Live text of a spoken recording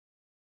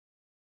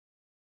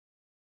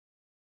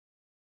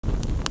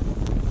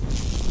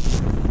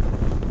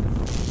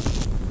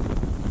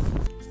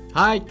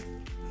Hi,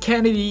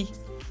 Kennedy.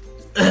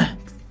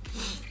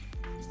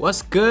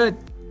 What's good?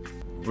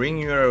 Bring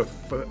your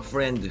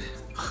friend.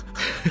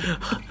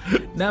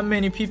 Not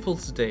many people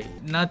today.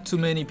 Not too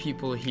many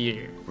people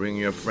here. Bring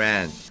your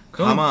friend.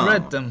 Don't Come on.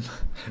 threat them.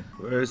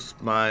 Where's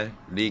my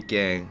lead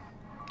gang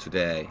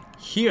today?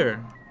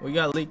 Here, we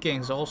got lead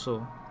gangs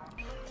also.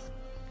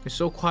 It's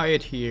so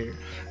quiet here.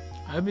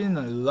 I've been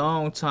a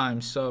long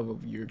time sub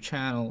of your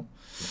channel.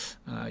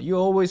 You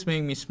always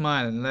make me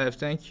smile and laugh.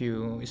 Thank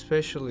you,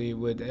 especially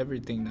with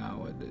everything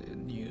now with the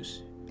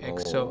news.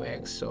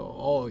 XOXO.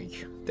 Oh,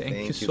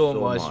 thank you so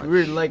much.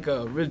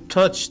 We're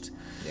touched.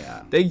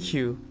 Yeah. Thank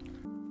you.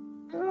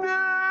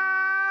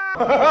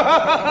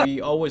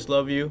 We always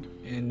love you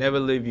and never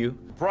leave you.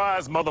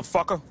 Surprise,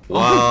 motherfucker.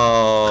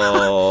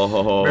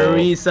 Wow.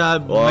 Marisa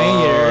Wow,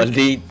 Mayer,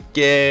 lead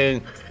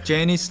gang.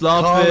 Janice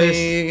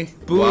Lopez,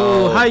 Tommy. Boo,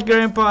 Wow. hi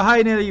Grandpa,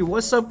 hi Nelly,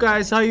 what's up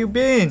guys, how you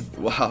been?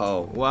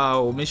 Wow.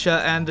 Wow, Michelle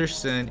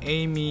Anderson,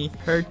 Amy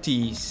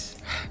Herties.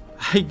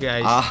 Hi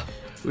guys,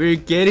 we're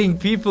getting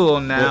people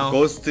on now.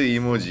 Ghost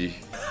emoji.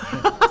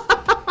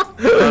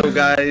 Some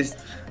guys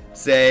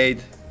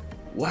said,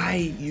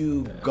 why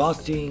you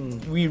ghosting?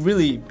 We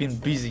really been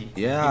busy.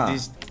 Yeah. In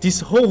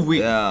this whole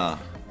week. Yeah.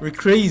 We're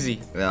crazy.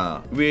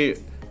 Yeah. We're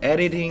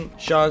editing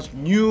Sean's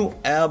new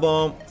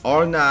album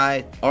all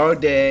night, all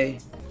day.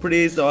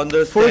 Please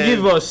understand.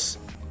 Forgive us.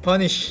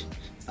 Punish.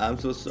 I'm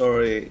so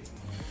sorry.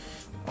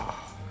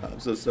 I'm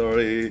so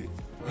sorry.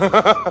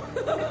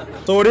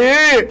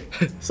 Sorry!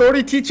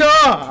 Sorry, teacher!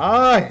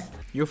 Ay.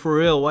 You're for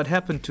real, what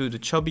happened to the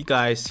chubby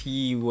guys?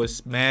 He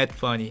was mad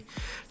funny.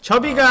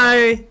 Chubby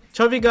guy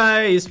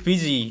is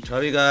busy.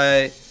 Chubby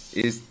guy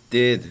is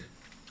dead.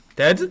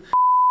 Dead?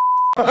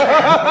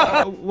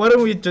 Why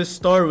don't we just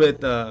start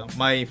with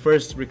my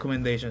first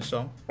recommendation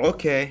song?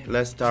 Okay,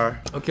 let's start.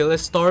 Okay,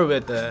 let's start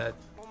with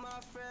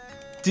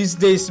These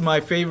Days my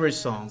favorite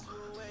song.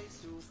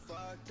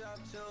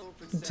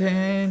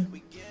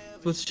 Then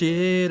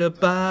bullshit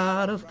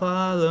about the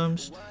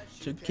problems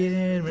to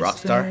get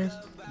Rockstar?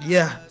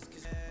 Yeah.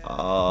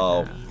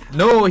 Oh.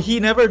 No, he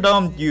never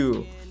dumped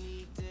you.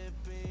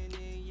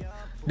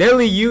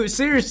 Nelly, you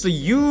seriously,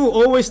 you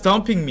always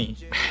dumping me.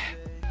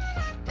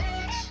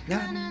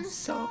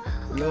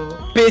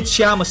 Bitch,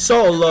 I'm a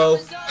solo.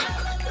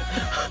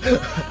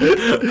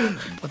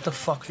 What the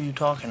fuck are you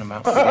talking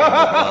about?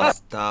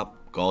 Stop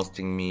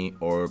ghosting me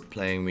or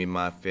playing with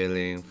my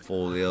feeling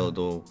for real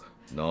though.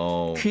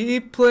 No.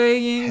 Keep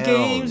playing Hell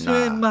games nah.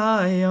 with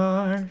my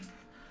heart.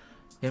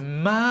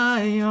 In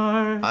my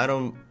heart. I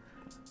don't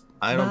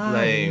My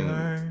play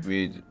heart.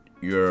 with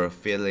your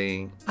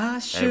feeling I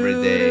every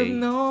should day. have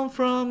known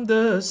from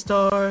the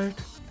start.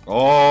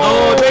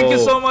 Oh, thank you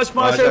so much,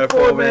 Marshall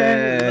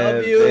Foreman.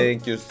 Love you.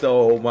 Thank you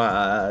so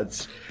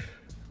much.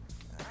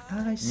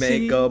 I Make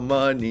see a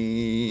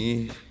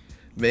money.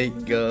 Make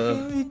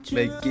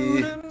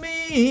it.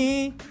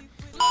 me.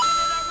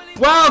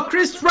 Wow,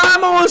 Chris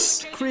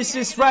Ramos! Chris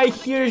is right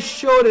here.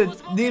 Show the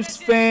Nips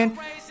fan.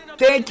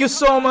 Thank you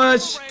so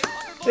much.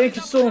 Thank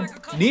you so much.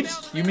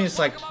 Nips? You mean it's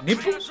like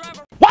nipples?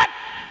 What?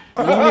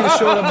 You want me to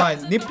show them my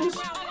nipples?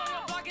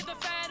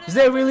 Is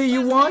that really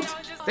you want?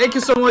 Thank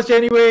you so much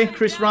anyway,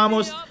 Chris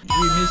Ramos.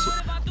 We miss you.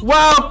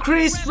 Wow,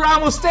 Chris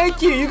Ramos,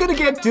 thank you. You're gonna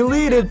get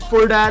deleted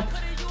for that.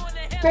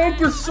 Thank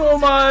you so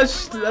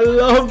much. I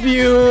love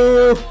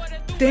you.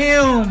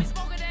 Damn.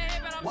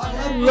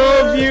 I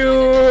love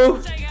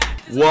you.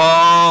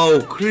 Wow,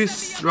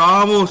 Chris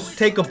Ramos.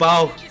 Take a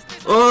bow.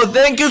 Oh,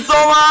 thank you so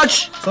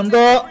much.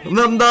 감사합니다.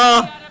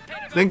 감사합니다.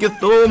 Thank you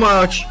so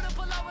much.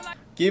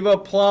 Give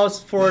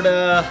applause for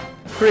the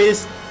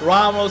Chris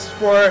Ramos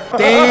for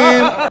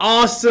damn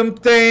awesome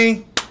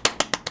thing.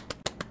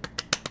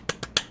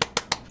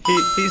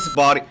 His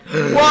body.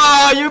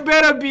 Wow, you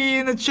better be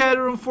in the chat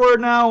room for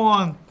now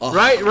on. Oh.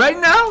 Right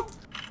now?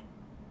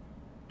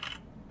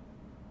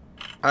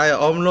 I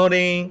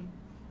uploading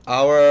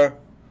our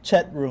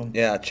Chat room.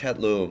 chat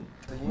room.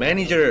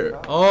 Manager.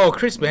 Oh,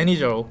 Chris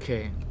Manager,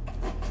 okay.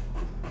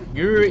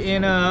 You're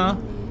in a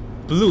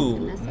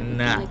blue.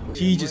 Nah.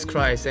 Jesus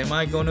Christ, am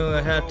I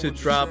gonna have to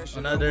drop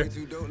another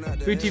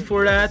 50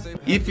 for that?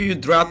 If you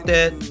drop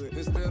that,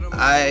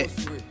 I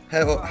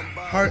have a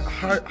heart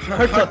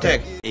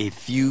attack. A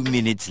few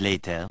minutes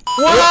later.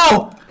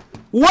 Whoa!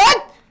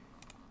 What?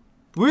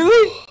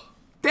 Really?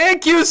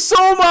 Thank you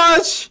so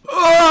much!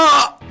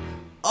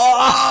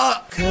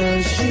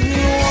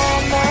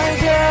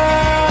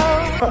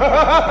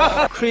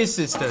 Chris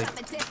is the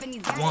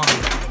one.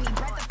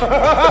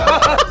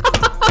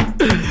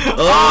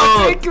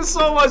 Oh, thank you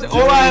so much.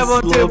 All I have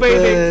on tail,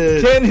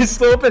 baby. Janice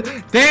Lopez.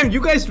 Damn,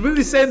 you guys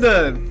really send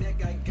the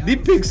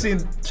dick pics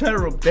in chat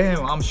room.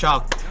 Damn, I'm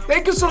shocked.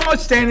 Thank you so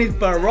much, Janice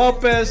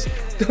Lopez.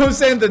 Don't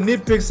send the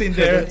nitpicks in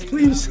there,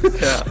 please.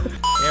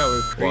 Yeah,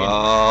 we're crazy.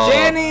 Wow.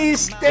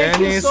 Janice, thank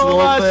you Janice so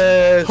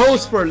Lopez. much.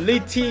 Host for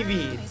Lit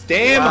TV.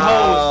 Damn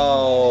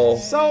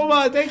host. So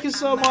much. Thank you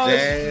so much.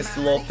 Janice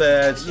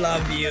Lopez.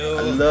 Love I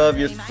you. love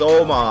you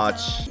so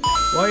much.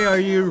 Why are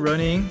you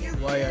running?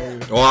 Why are you?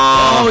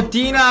 Wow. Oh,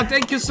 Dina,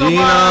 thank you so much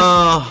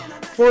Dina.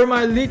 for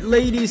my lit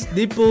ladies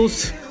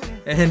nipples.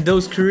 and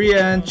those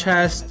Korean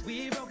chats.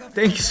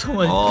 Thank you so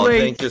much. Oh, Play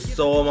thank you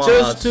so much.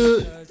 just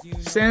to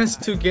sense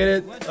to get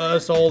it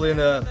us all in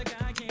the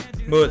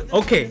mood.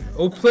 Okay,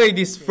 we'll play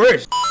this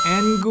first.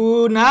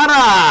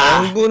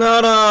 Angunara.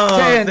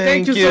 Angunara.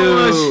 Thank you so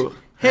much.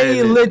 Hey,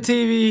 Hey. Lit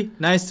TV,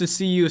 nice to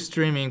see you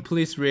streaming.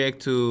 Please react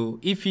to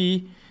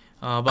Ify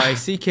by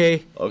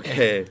CK.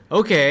 Okay.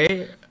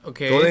 Okay.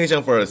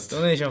 Donation first.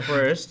 Donation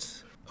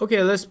first.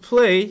 Okay, let's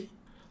play.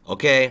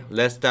 Okay,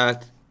 let's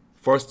start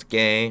first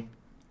game.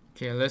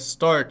 Okay, let's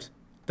start.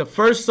 The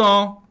first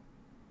song.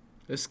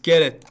 Let's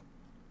get it.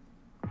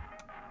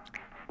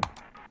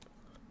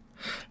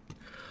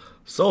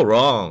 So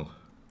wrong.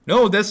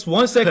 No, that's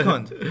 1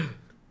 second.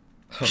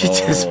 He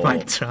just Oh.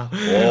 mic drop.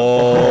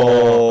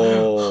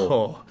 Oh.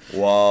 Oh,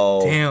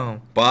 Wow.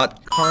 damn. But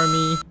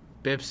Carmi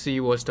Pepsi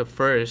was the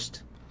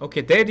first.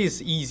 Okay, that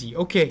is easy.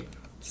 Okay,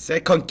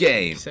 second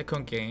game.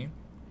 second game.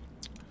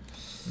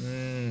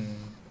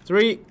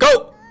 3,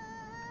 go!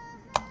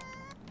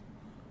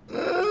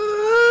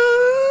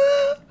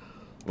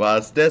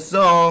 What's that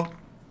song?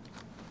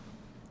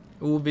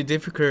 It will be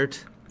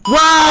difficult.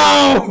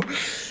 Wow!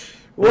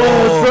 Whoa,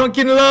 Whoa.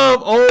 Drunken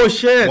Love! Oh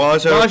shit!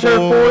 Marshall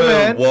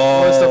Foreman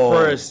Whoa. was the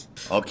first.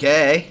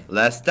 Okay,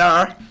 let's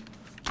start.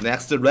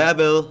 Next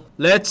level.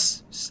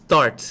 Let's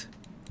start.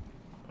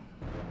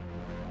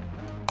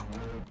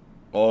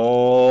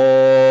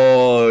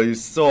 Oh,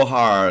 it's so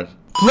hard.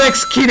 Black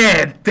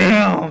Skinhead!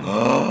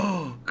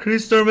 Damn!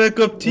 Crystal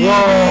Makeup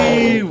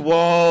TV.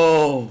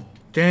 Wow.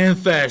 Damn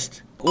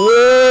fast.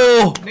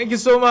 Oh. Thank you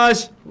so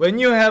much. When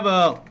you have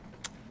a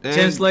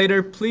chance And-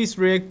 later, please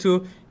react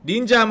to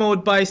Ninja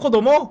Mode by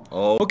Kodomo.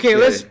 Okay.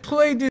 Let's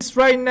play this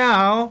right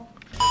now.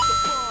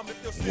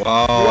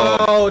 Wow.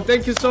 Wow,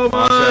 thank you so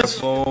much.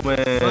 Marshall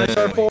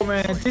Foreman.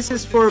 Foreman. This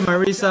is for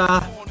Marisa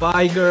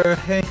Biger.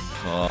 Hey,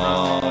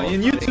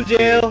 in YouTube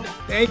jail.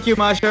 Thank you,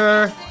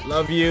 Masher.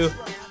 Love you.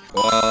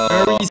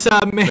 Wow.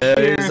 Marisa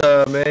Mayer.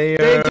 Marisa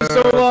Mayer. Thank you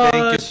so much.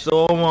 Thank you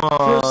so much.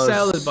 Fruit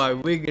salad by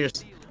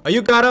Wiggers. Are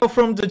you got out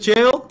from the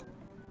jail?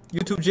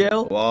 YouTube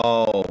jail?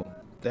 Wow.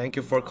 Thank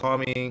you for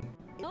coming.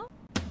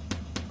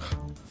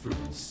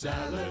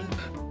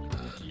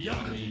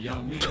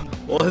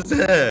 What's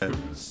that?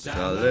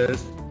 Salad.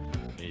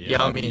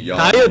 Yummy.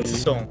 Yummy. Diet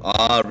song.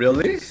 Ah,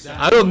 really?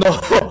 I don't know.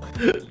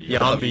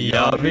 Yummy,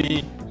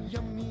 yummy.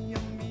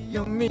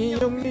 Yummy,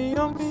 yummy,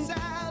 yummy.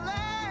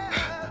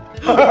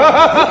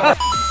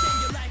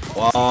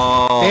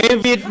 Wow.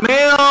 David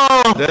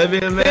Mayo.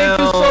 David Mayo.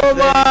 Thank you so Thank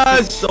much.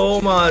 you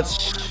so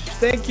much.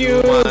 Thank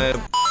you. My-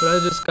 But I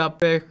just got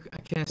back. I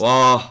can't.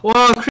 Wow.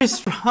 Wow,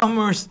 Chris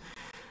Ramos.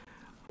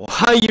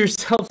 Buy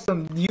yourself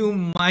some new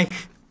mic.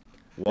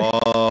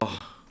 Wow.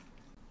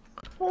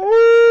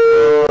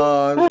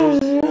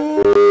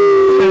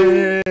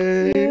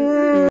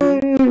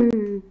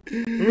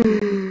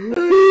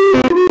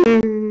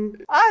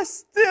 I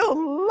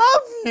still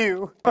love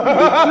you.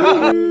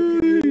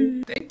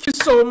 Thank you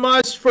so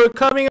much for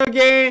coming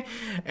again.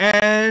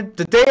 And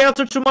the day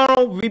after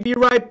tomorrow, we'll be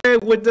right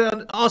back with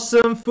the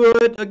awesome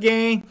food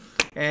again.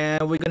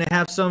 And we're gonna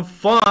have some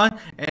fun.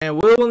 And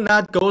we will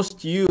not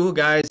ghost you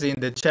guys in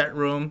the chat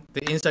room,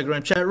 the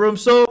Instagram chat room.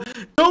 So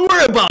don't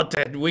worry about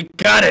that. We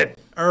got it.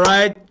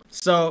 Alright?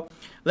 So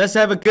let's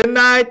have a good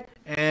night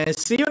and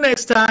see you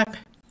next time.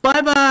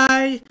 Bye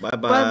bye. Bye-bye.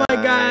 Bye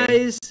bye,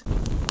 guys.